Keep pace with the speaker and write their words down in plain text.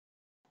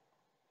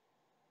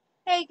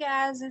Hey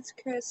guys, it's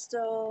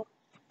Crystal.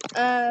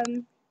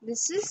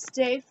 This is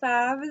day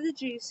 5 of the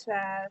juice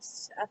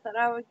fast. I thought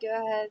I would go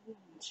ahead and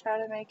try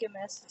to make a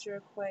message real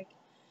quick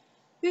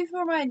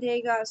before my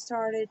day got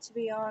started. To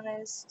be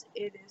honest,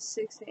 it is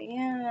 6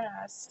 a.m. and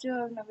I still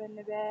have not been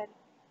to bed.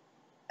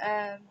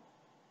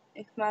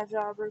 If my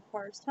job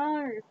requires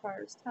time, it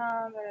requires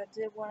time, but I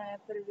did want to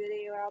put a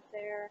video out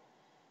there,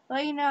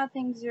 let you know how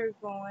things are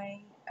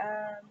going.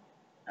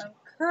 I'm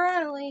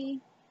currently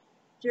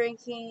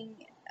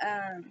drinking,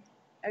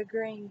 a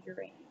green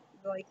drink,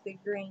 like the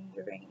green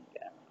drink.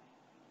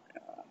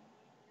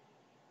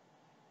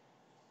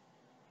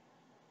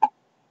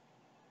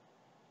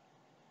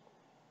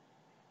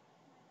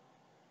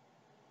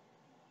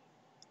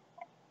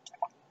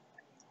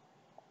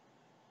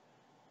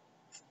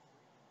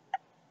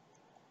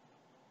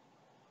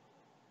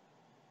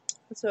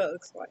 That's what it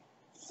looks like.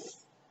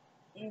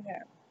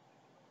 Okay.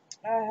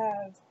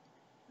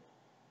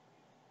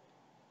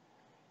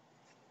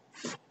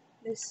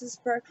 This is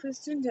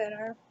breakfast and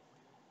dinner.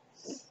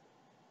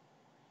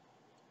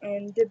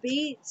 And the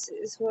beets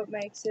is what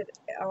makes it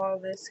all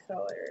this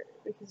color,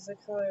 because the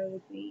color of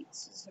the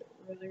beets is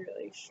really,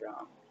 really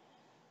strong.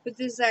 But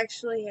this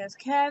actually has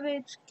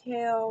cabbage,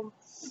 kale,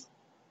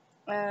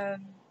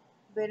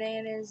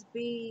 bananas,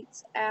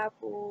 beets,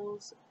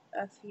 apples,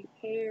 a few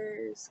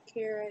pears,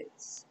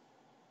 carrots,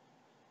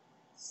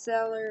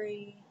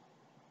 celery,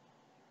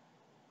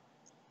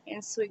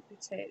 and sweet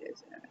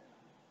potatoes in it.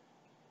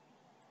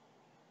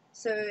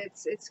 So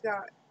it's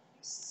got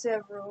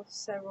several,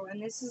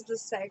 and this is the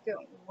second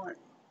one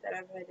that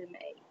I've had to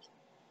make.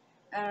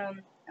 I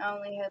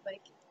only had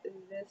like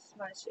this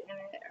much in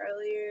it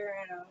earlier,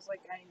 and I was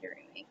like, I need to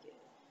remake it.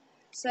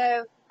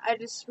 So I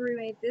just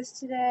remade this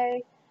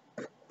today,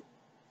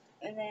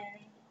 and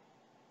then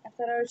I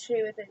thought I would show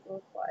you what they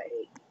look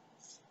like.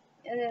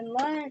 And then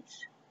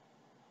lunch,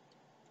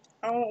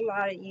 I won't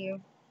lie to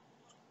you,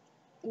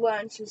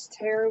 lunch is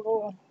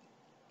terrible.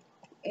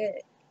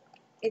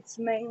 It's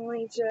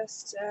mainly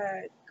just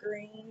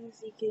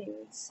greens. You can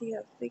even see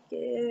how thick it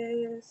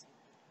is.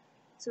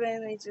 It's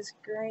mainly just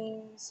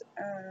greens.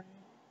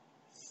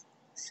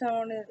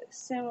 Similar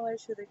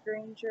to the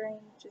green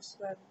drink, just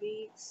without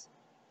beets.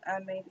 I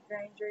made the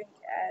green drink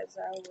as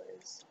I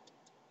was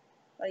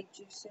like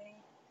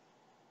juicing,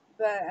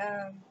 but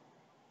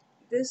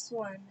this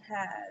one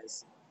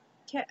has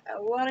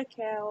a lot of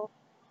kale,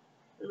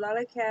 a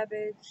lot of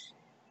cabbage,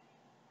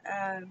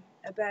 a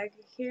bag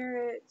of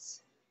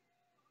carrots.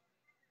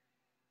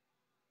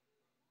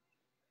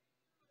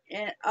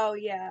 And oh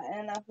yeah,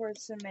 and I poured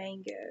some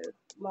mango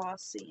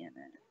lassi in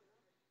it.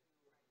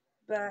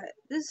 But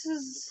this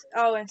is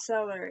and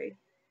celery.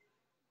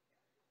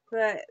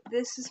 But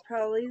this is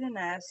probably the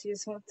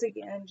nastiest. Once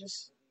again,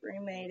 just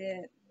remade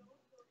it.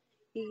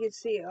 You can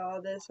see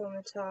all this on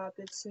the top.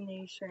 It's the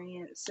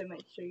nutrients, so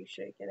make sure you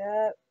shake it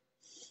up.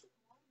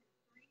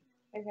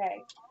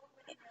 Okay.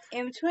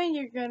 In between,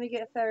 you're gonna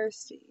get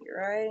thirsty,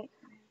 right?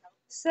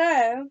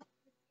 So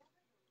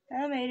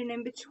I made an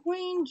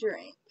in-between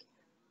drink.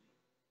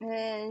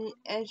 And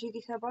as you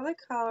can tell by the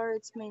color,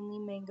 it's mainly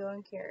mango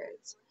and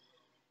carrots.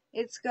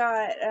 It's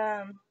got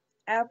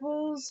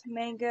apples,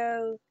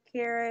 mango,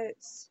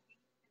 carrots,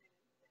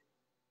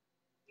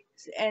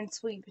 and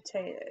sweet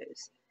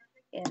potatoes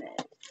in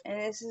it. And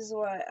this is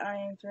what I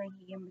am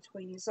drinking in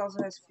between. This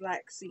also has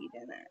flaxseed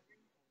in it,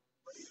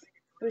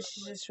 which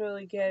is just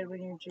really good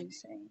when you're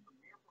juicing.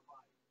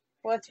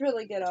 Well, it's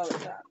really good all the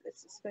time.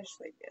 It's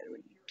especially good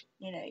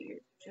when you're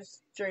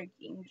just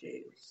drinking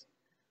juice.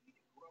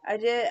 I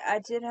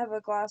did have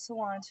a glass of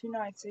wine 2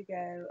 nights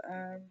ago.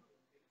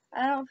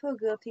 I don't feel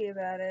guilty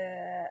about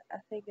it. I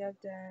think I've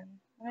done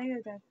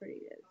pretty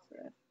good.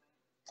 So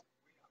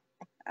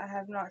I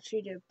have not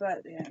cheated,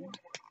 but then.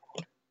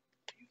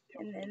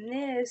 And then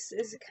this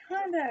is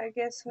kind of, I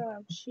guess, what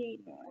I'm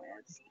cheating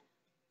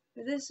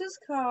with. This is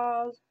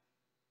called,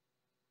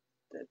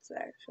 that's the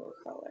actual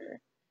color.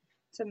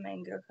 It's a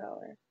mango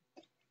color.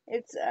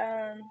 It's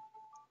a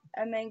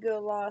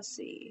mango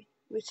lassi,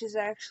 which is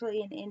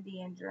actually an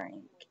Indian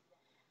drink.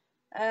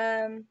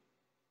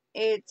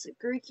 It's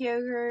Greek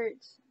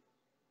yogurt,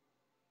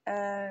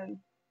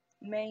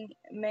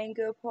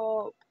 mango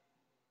pulp,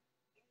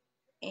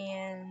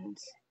 and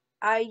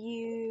I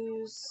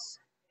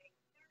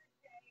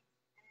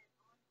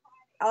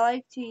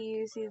like to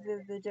use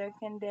either the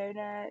Dunkin'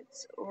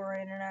 Donuts or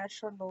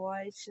International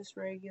Delights, just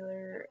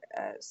regular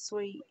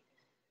sweet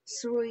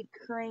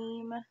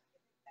cream,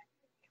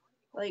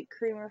 like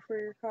creamer for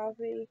your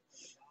coffee.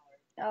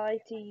 I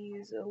like to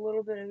use a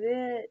little bit of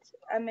it.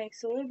 I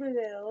mix a little bit of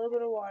it, a little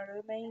bit of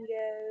water,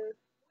 mango,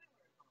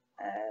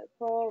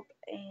 pulp,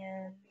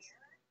 and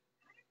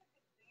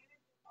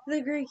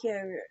the Greek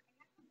yogurt.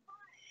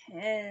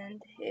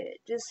 And it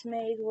just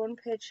made 1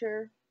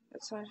 pitcher.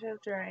 That's much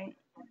I've drank.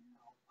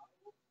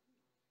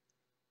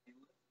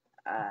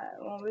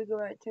 When we go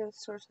back to the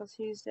store till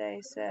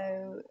Tuesday, so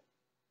I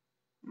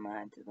might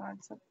have to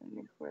find something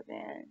before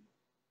then.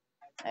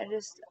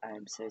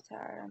 I'm so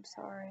tired, I'm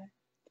sorry.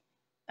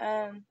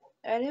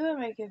 I do want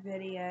to make a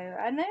video.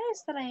 I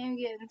noticed that I am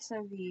getting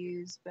some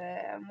views, but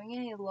I'm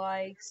getting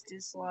likes,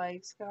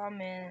 dislikes,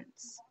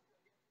 comments,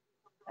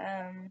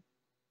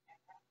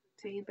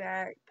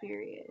 feedback,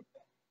 period.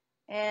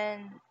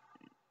 And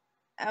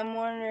I'm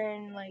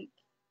wondering, like,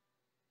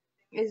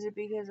 is it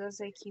because I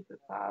say keep it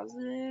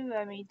positive?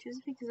 I mean,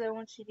 just because I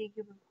want you to keep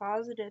it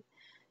positive,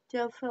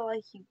 don't feel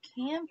like you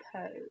can't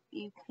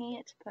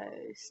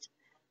post.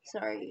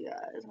 Sorry, you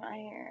guys, my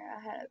hair,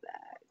 I had it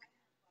back.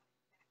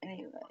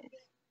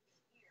 Anyways,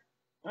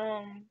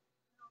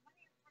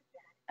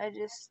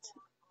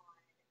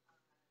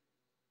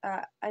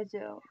 I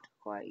don't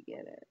quite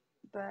get it,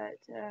 but,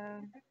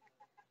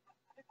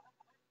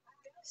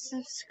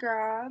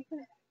 subscribe,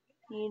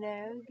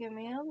 give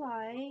me a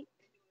like.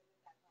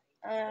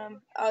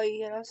 Oh,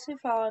 you can also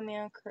follow me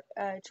on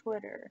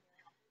Twitter,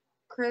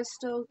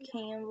 Crystal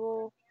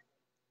Campbell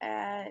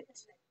at,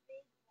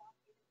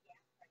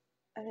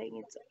 I think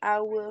it's I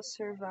Will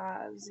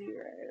Survive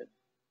 0.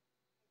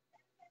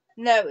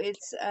 No,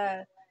 it's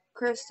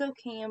Crystal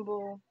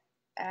Campbell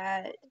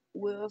at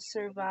Will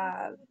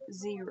Survive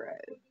 0.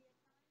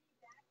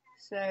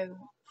 So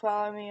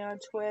follow me on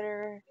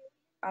Twitter.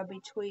 I'll be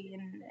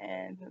tweeting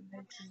and putting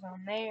pictures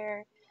on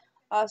there.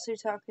 Also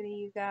talking to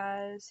you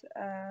guys.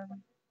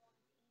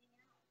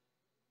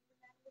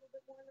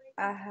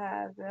 I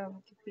have been on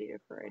the computer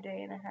for a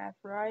day and a half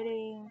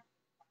writing,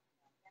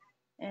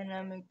 and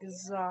I'm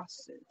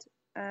exhausted.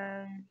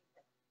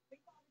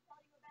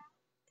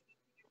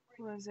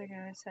 What was I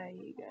gonna say to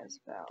you guys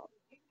about?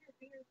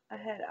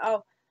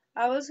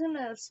 I was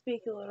gonna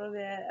speak a little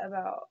bit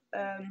about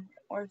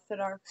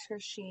orthodox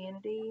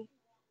Christianity,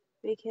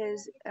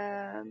 because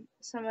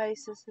somebody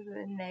said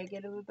something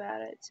negative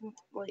about it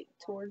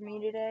toward me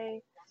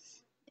today,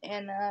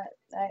 and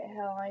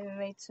hell, I even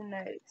made some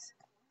notes.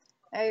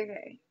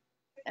 Okay,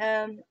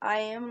 I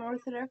am an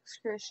Orthodox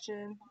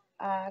Christian.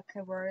 I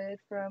converted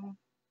from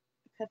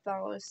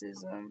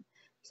Catholicism,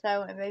 so I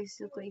went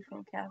basically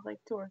from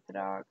Catholic to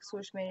Orthodox,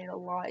 which made it a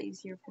lot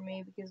easier for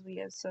me because we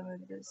have some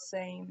of the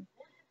same,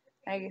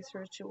 I guess,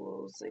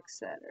 rituals,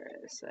 etc.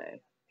 So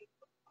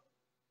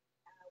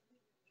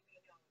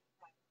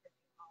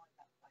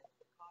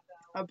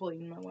I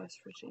bleed in my West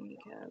Virginia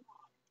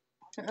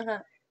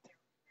cap.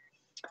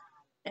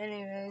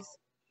 Anyways,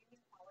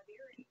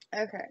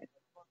 okay.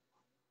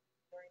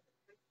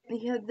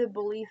 You have the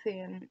belief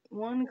in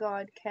one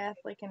God,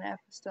 Catholic and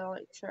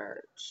Apostolic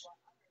Church,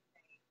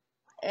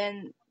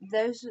 and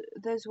those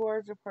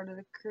words are part of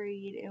the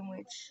creed, in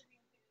which,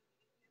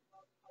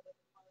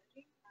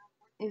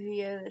 if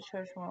you go to the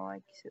church, more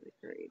like you say the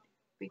creed,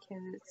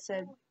 because it's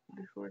said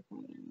before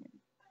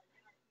communion.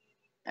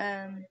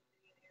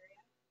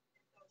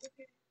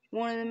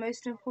 One of the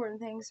most important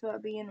things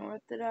about being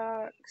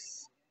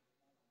Orthodox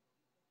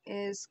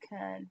is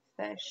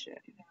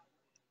confession.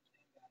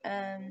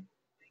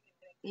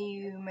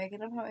 You make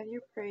an appointment with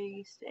your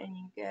priest, and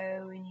you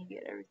go and you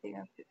get everything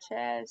off your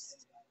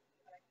chest,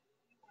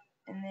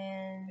 and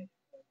then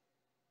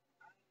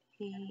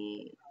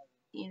he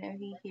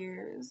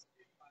hears,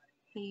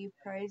 he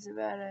prays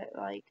about it,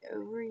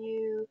 over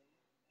you,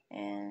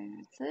 and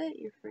that's it,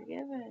 you're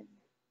forgiven.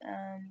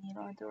 You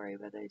don't have to worry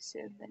about those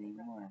sins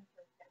anymore.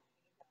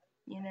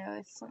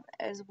 It's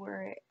as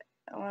where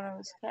when I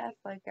was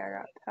Catholic, I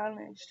got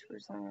punished for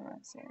some of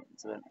my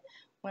sins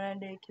when I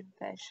did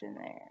confession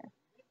there.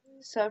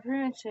 So I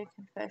pretty much did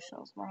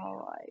confessionals my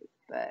whole life,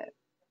 but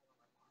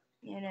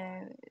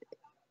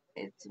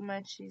it's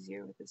much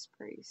easier with this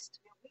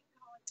priest.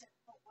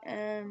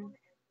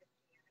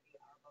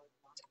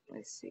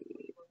 Let's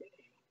see.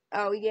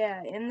 Oh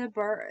yeah, in the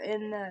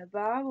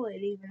Bible,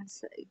 it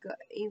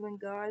even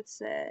God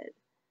said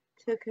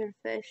to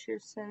confess your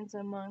sins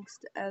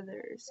amongst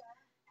others,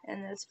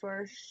 and that's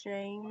 1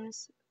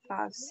 James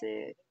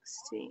 5:16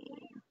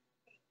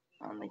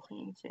 on the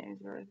King James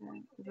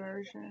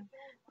version.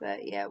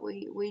 But yeah,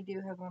 we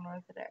do have an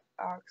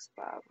Orthodox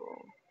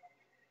Bible.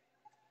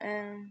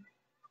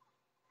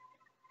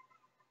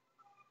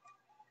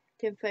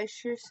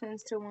 Confess your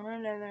sins to one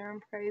another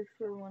and pray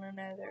for one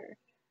another.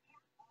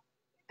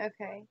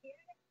 Okay.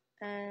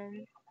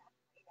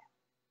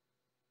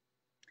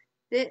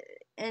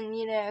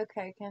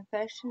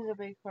 Confession is a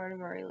big part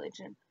of our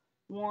religion.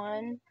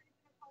 One,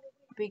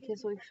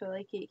 because we feel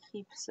like it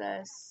keeps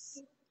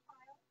us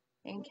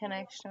in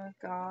connection with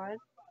God.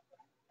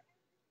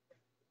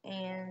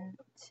 And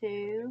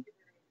two,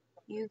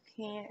 you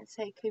can't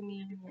take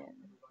communion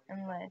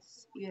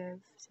unless you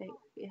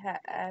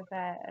have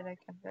had a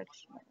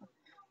confessional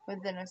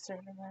within a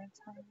certain amount of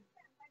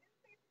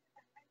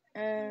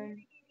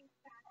time.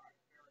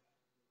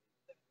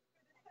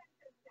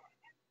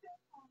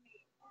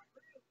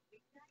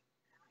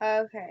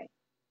 Okay.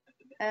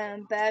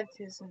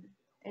 Baptism.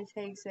 It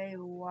takes a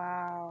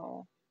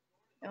while.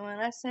 And when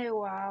I say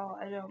wow,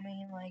 I don't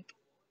mean like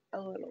a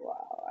little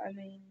while. I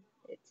mean,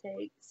 it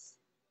takes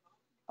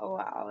a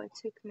while. It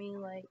took me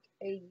like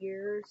a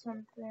year or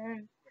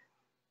something.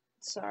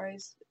 Sorry,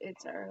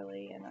 it's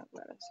early and I've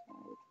got to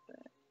smoke,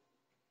 but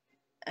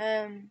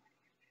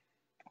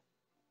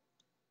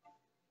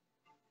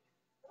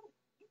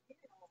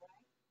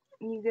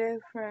you go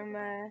from,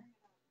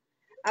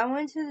 I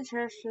went to the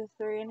church for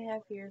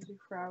 3.5 years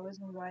before I was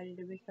invited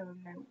to become a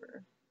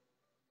member.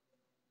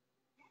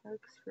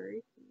 Looks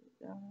freaky,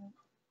 don't it?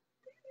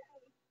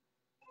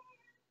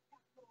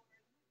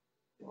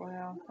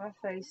 Wow, my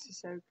face is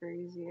so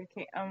crazy. I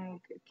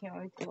can't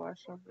wait to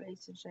wash my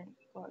face and change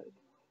clothes.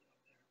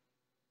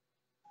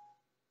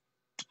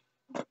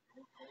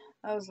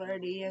 I was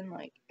already in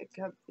like a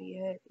comfy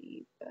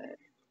hoodie, but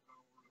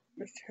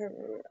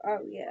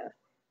oh yeah,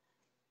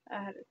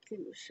 I had a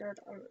cool shirt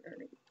on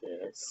underneath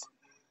this.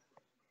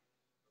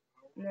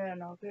 And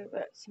then I'll go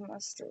back to my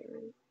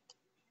story.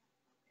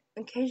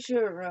 In case you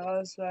haven't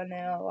realized by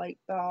now, like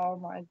by all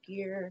my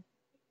gear,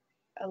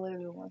 I live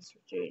in West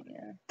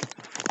Virginia.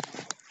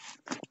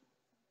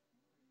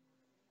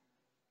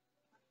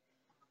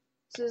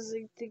 This is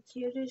like the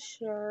cutest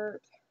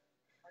shirt.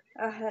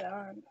 I had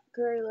on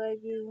gray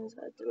leggings,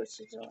 which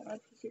I don't know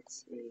if you could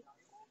see.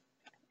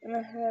 And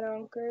I had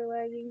on gray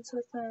leggings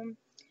with them.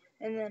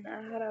 And then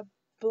I had a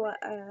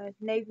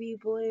navy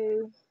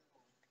blue.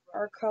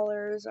 Our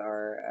colors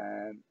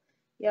are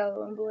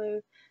yellow and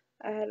blue.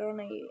 I had on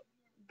a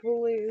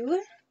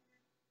blue.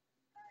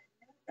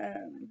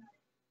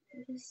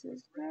 This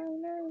is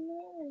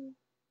no.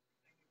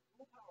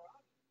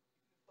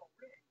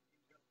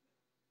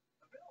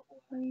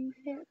 You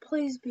can't,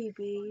 please be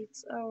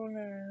beads. Oh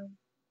no.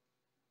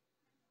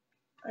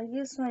 I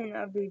guess I might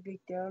not be big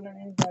down on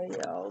anybody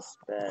else,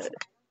 but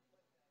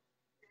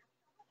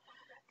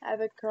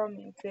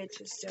Abercrombie and Fitch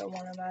is still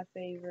one of my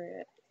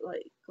favorite,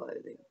 like,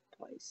 clothing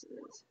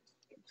places.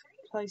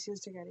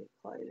 Places to get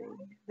clothing.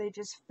 They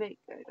just fit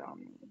good on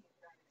me.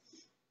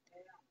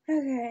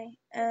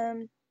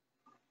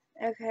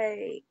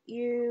 Okay,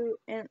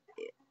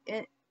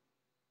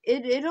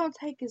 it don't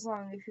take as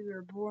long if you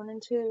were born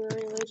into the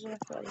religion. I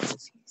feel like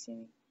this can see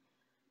me.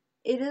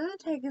 It doesn't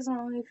take as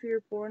long if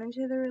you're born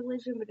into the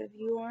religion, but if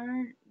you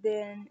aren't,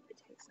 then it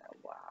takes a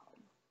while.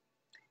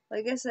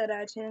 Like I said,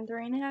 I attended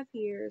 3.5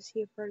 years.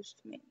 He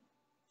approached me.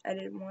 I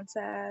didn't once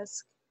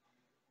ask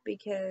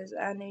because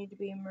I needed to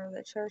be a member of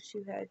the church.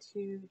 You had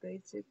to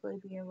basically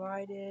be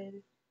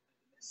invited.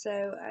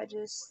 So I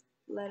just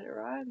let it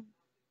ride.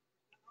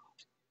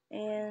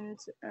 And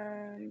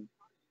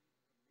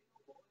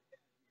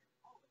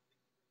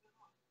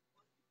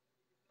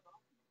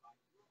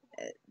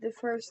the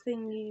first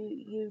thing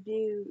you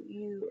do,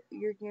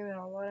 you're given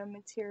a lot of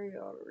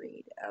material to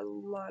read.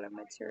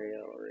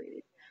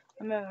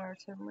 I'm having a hard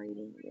time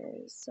reading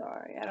this.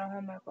 Sorry, I don't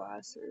have my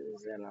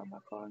glasses and all my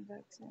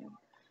contacts in.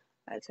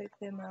 I took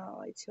them out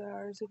like 2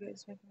 hours ago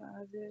to make my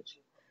eyes itch.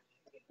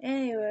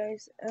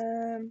 Anyways,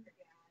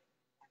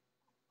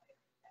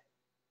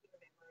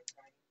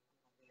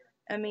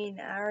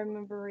 I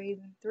remember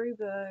reading 3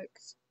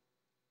 books,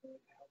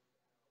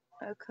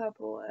 a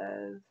couple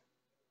of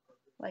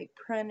like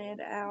printed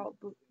out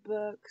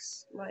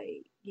books,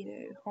 like,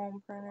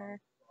 home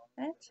printer.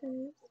 That's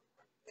it.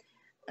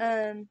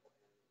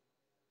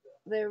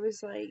 There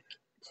was like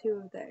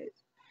 2 of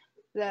those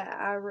that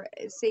I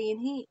read. See,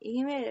 and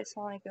he made it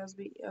sound like I was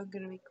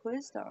gonna be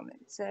quizzed on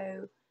it,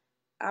 so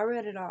I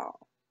read it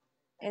all.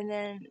 And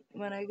then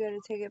when I go to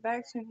take it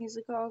back to him, he's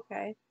like, "Oh,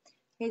 okay."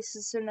 He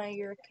says, "So now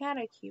you're a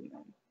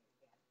catechumen."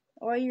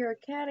 While you're a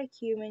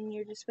catechumen,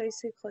 you're just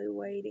basically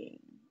waiting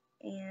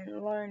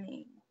and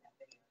learning.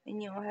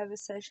 And you'll have a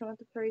session with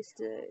the priest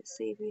to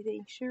see if he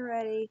thinks you're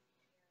ready.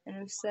 And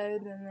if so,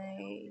 then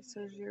they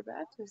start your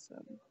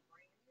baptism.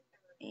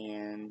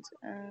 And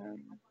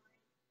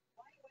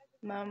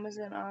mine was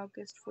in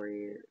August 5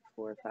 years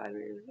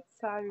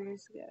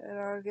ago. In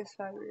August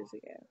 5 years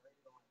ago.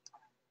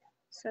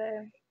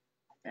 So,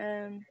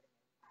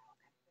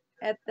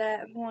 at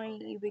that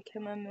point, you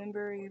become a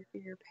member of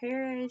your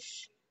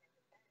parish,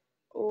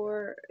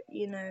 or,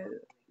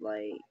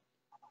 like,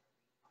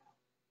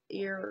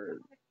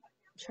 your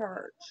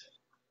church.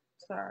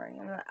 Sorry,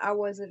 I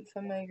wasn't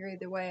familiar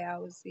either way. I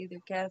was either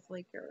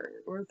Catholic or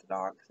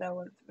Orthodox. I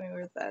wasn't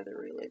familiar with other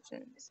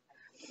religions.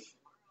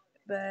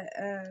 But,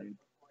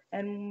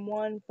 and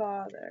one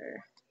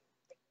father,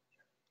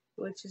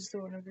 which is the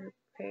one of your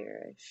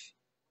parish.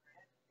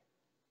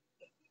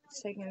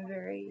 It's taken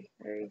very,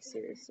 very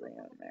seriously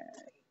on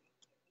that.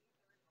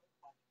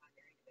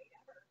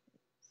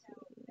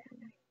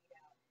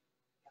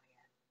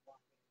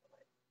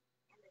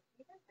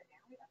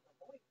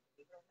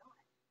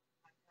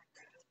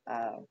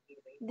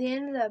 The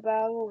end of that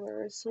Bible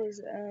verse was,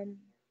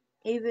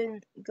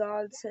 even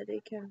God said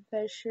to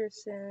confess your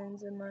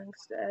sins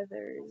amongst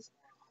others,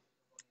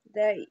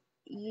 that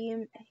he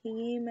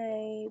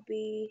may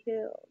be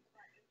healed.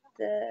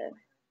 The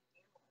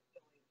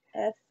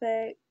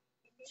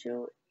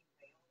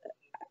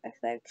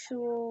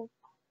effectual,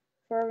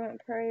 fervent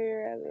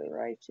prayer of a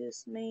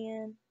righteous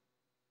man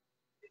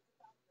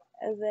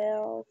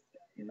availeth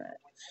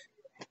much.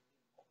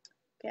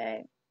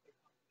 Okay.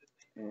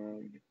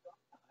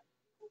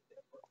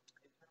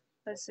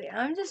 Let's see.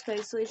 I'm just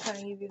basically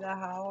trying to give you the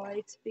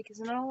highlights because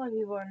not a lot of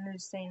people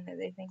understand that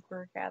they think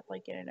we're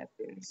Catholic and it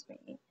offends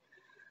me.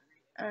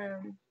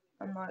 I'm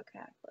not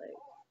Catholic.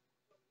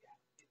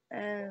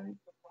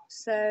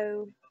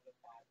 So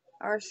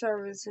our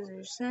services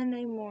are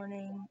Sunday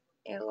morning.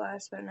 It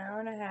lasts about an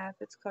hour and a half.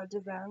 It's called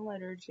Divine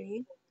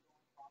Liturgy.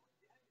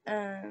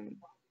 But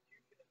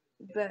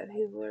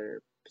people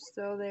are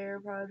still there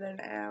probably about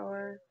an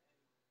hour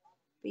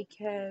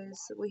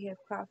because we have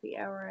coffee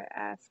hour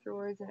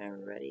afterwards and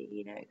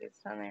everybody, gets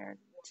down there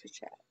to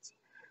chat.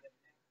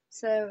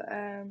 So,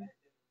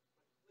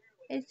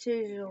 it's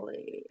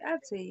usually,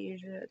 I'd say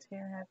usually about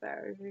 2.5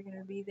 hours. You're going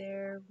to be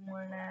there,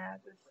 1.5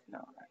 if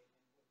not.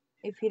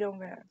 If you don't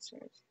go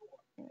downstairs.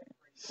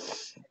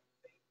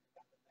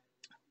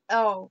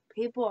 Oh,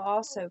 people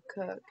also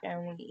cook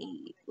and we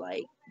eat,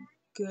 like,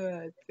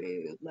 good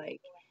food.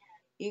 Like,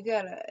 you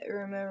gotta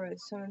remember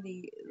some of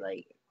the,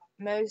 like,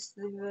 most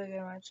of the people that go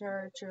to my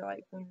church are,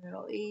 like, from the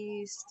Middle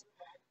East.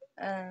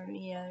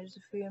 There's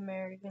a few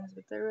Americans,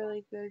 but they're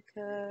really good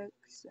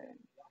cooks.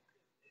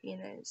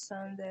 And,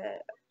 some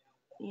that,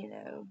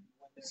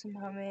 some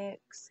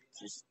Hamics,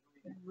 just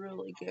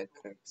really good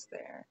cooks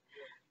there.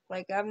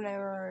 Like, I've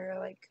never,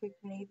 like,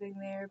 cooked anything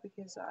there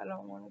because I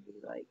don't want to be,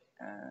 like,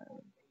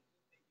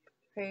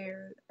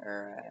 compared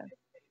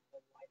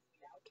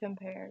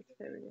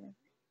to everything.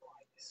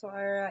 So,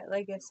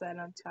 like I said,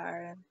 I'm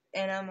tired,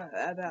 and I'm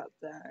about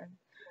done.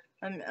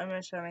 I'm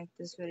gonna try to make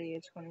this video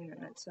 20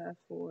 minutes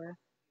for.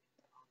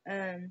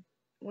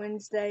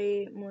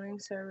 Wednesday morning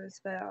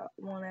service about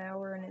 1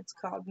 hour, and it's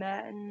called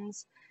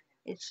Matins.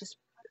 It's just,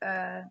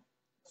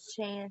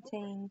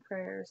 chanting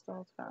prayers the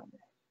whole time.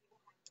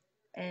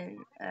 And,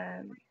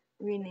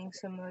 reading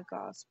some of the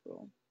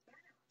gospel.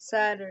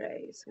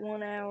 Saturdays,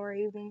 1 hour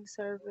evening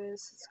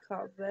service. It's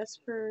called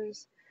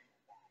Vespers.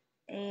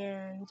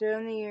 And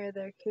during the year,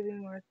 there could be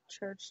more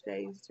church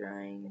days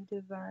during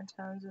divine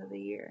times of the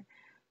year.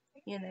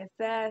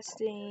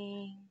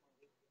 Fasting,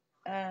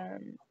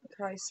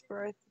 Christ's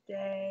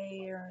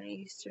birthday, or on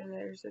Easter,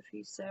 there's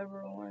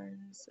several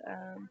ones.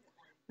 On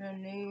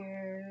New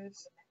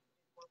Year's.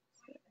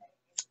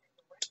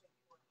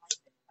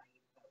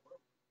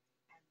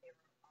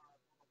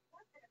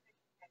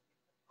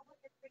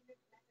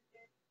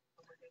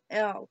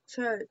 Oh,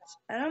 church.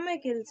 I don't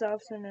make it as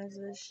often as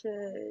I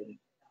should.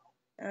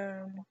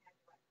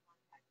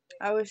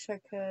 I wish I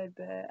could,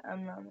 but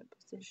I'm not in a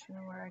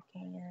position where I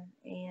can,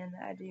 and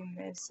I do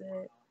miss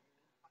it.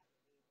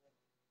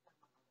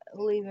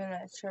 Leaving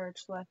that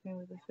church left me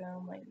with a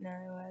feeling like no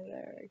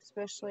other,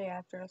 especially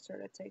after I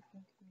started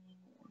taking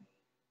communion.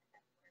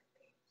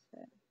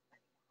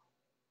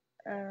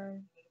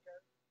 So,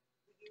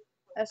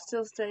 I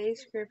still study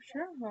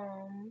scripture at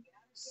home.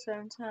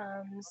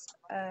 Sometimes,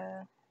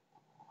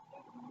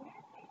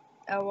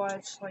 I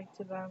watch, like,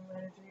 Divine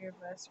Liturgy or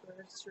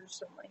Vespers or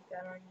something like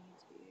that on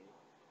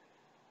YouTube.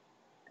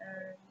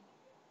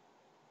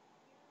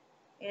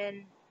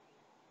 And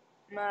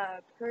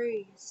my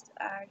priest,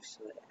 I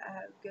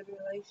have a good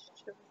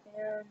relationship with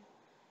him,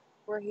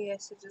 where he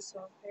has to just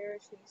on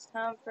parish. He has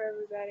time for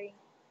everybody.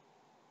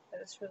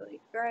 That's really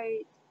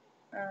great.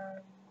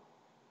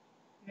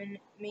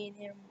 Me and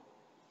him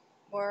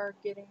were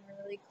getting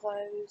really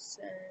close,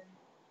 and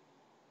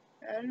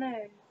I don't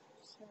know,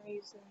 for some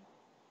reason,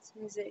 it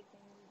seems like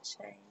things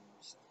have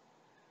changed.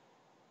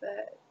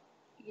 But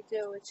you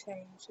deal with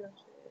change, don't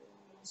you?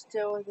 You just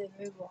deal with it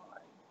and move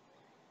on.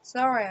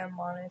 Sorry I'm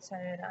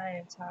monotone, I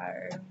am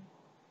tired.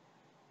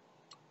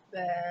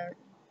 But,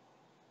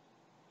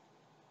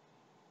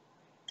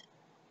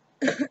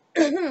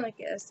 like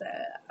I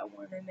said, I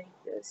want to make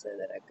this so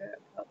that I could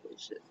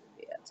publish this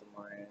video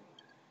tomorrow.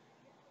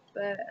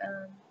 But,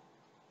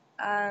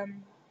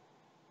 I'm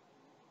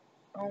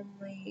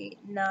only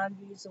 9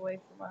 views away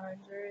from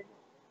 100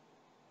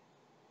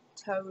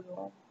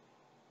 total,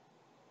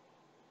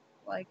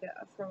 like,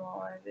 from all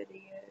my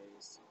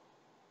videos.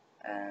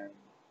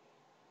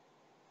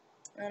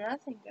 And I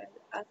think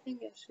I should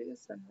get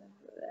something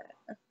for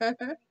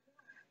that.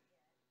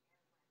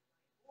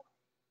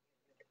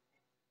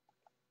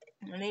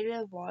 I need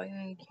a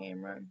vlogging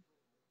camera,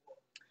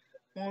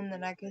 one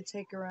that I could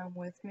take around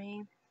with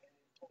me,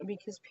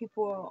 because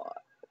people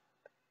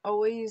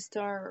always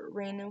start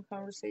random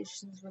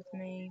conversations with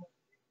me.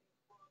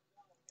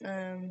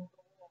 I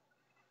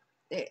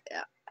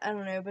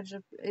don't know, but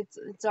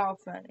it's all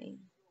funny.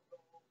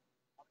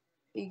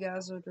 You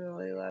guys would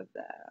really love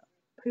that.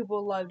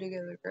 People love to go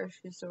to the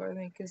grocery store with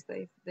me because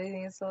they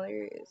think it's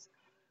hilarious.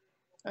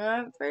 And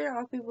I'm afraid a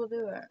lot of people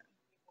do it.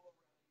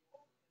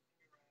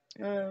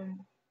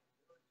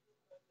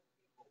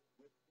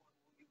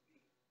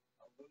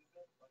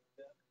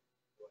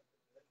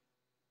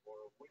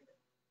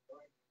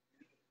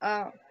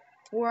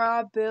 We're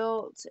all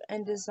built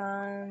and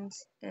designed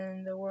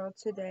in the world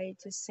today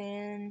to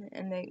sin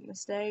and make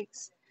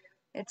mistakes.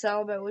 It's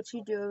all about what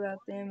you do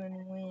about them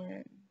and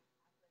when.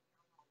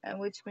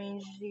 Which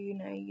means, you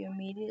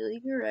immediately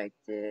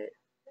correct it,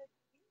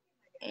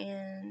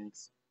 and,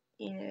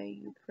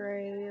 you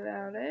pray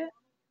about it,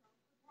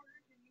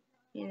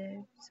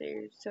 say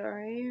you're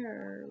sorry,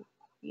 or,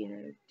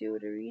 do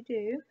whatever you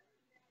do.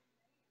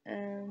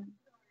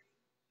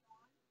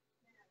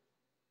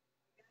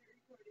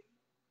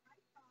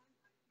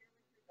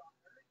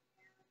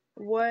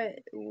 what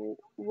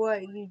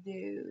you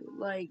do.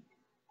 Like,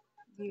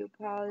 do you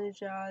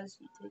apologize?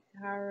 Do you take the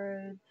high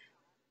road?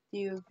 Do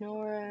you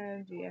ignore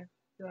them? Do you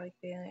feel like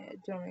they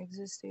don't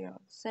exist? Do you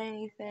don't say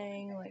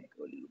anything? Like,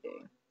 what do you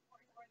do?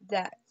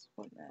 That's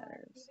what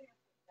matters.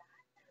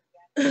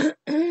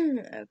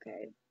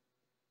 Okay.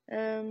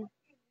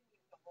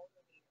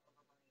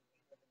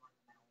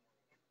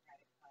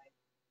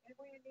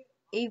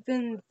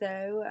 Even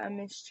though I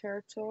miss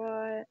church a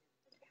lot,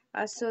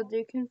 I still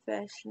do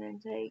confession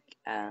and take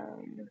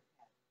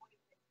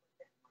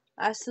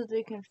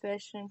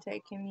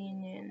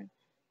communion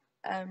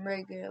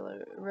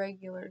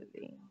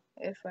regularly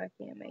if I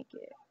can't make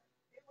it.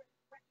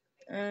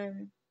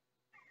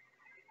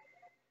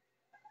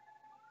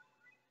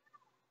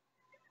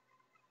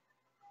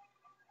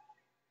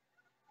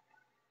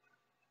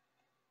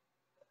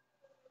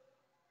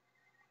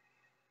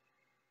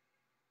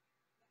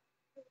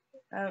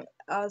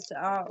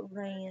 I'll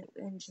rant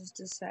in just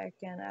a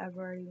second. I've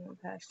already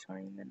went past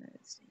 20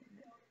 minutes.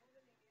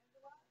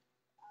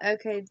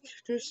 Okay,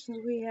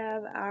 traditions we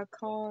have,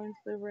 icons,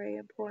 they're very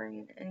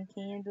important, and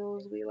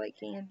candles. We light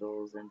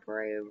candles and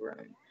pray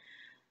over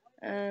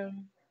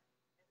them.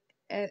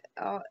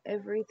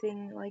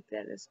 Everything like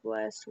that is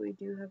blessed. We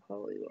do have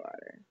holy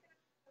water.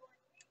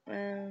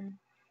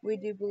 We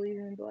do believe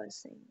in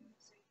blessings.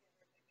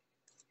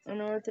 An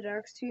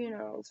orthodox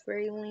funeral is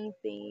very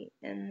lengthy,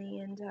 and the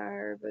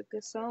entire book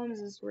of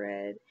Psalms is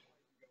read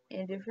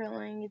in different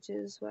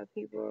languages while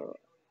people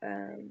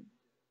are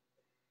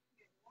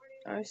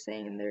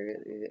saying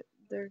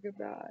their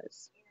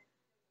goodbyes.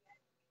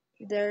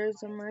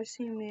 There's a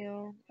mercy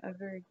meal, a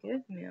very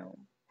good meal.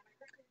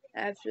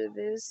 After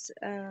this,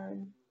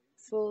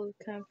 full of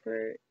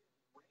comfort,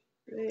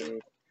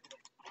 food,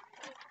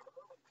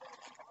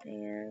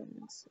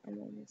 and I'm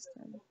almost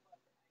done.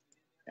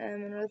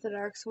 An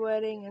Orthodox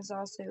wedding is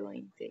also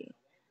lengthy,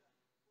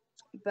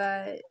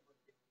 but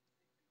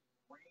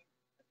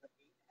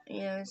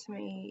to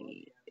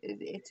me,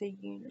 it's a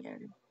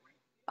union.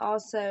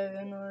 Also,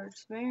 in order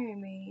to marry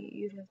me,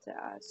 you'd have to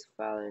ask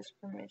Father's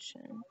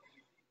permission.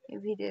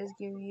 If he does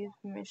give you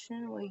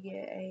permission, we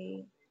get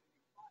a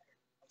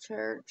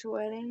church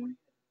wedding,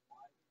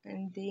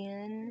 and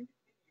then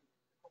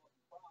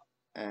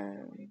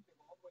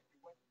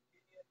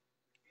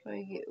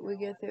we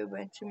go through a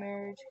bunch of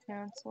marriage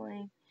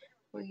counseling.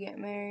 We get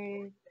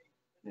married,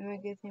 then we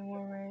go through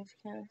more marriage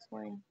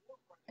counseling,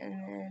 and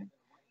then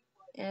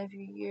in a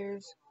few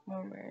years,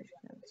 more marriage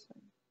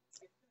counseling.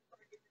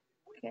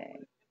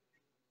 Okay.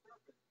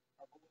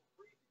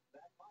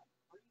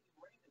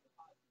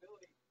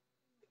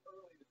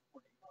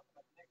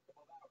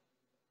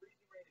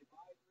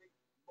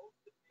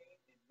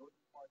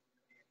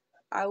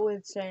 I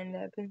would stand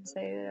up and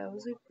say that I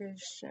was a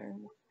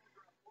Christian.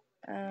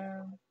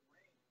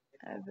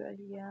 But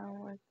yeah,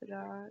 I'm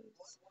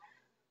Orthodox.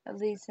 At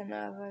least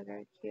enough I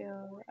got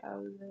killed. I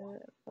was at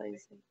a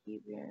place I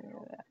keep hearing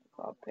about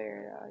called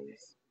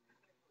Paradise.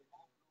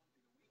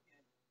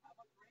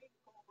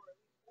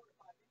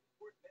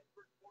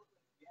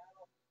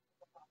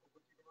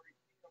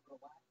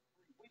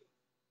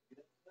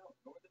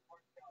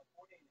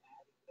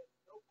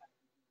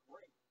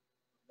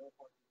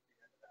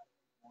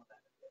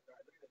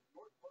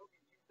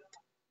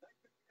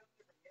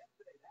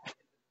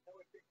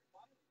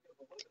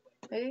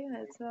 But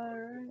yeah, it's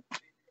alright.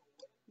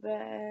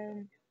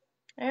 But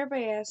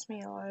everybody asks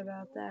me a lot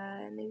about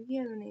that, and if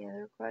you have any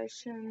other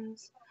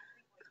questions,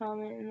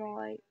 comment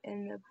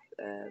in the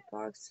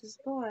boxes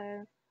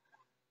below.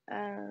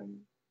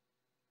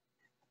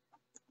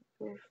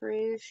 Feel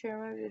free to share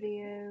my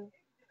video,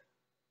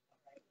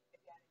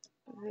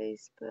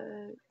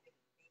 Facebook,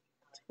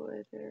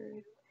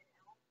 Twitter,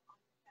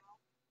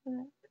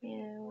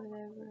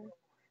 whatever.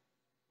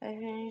 I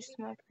finished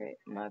my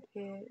pics,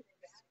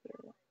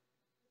 but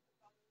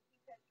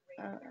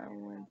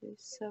I'm a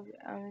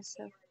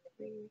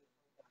self-care.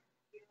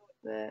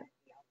 But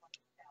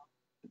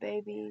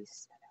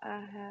babies, I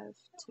have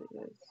to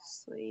go to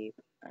sleep.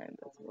 I'm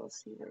about to go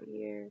sleep right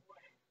here,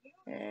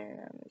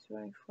 and it's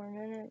 24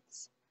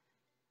 minutes.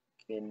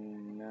 Good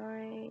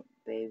night.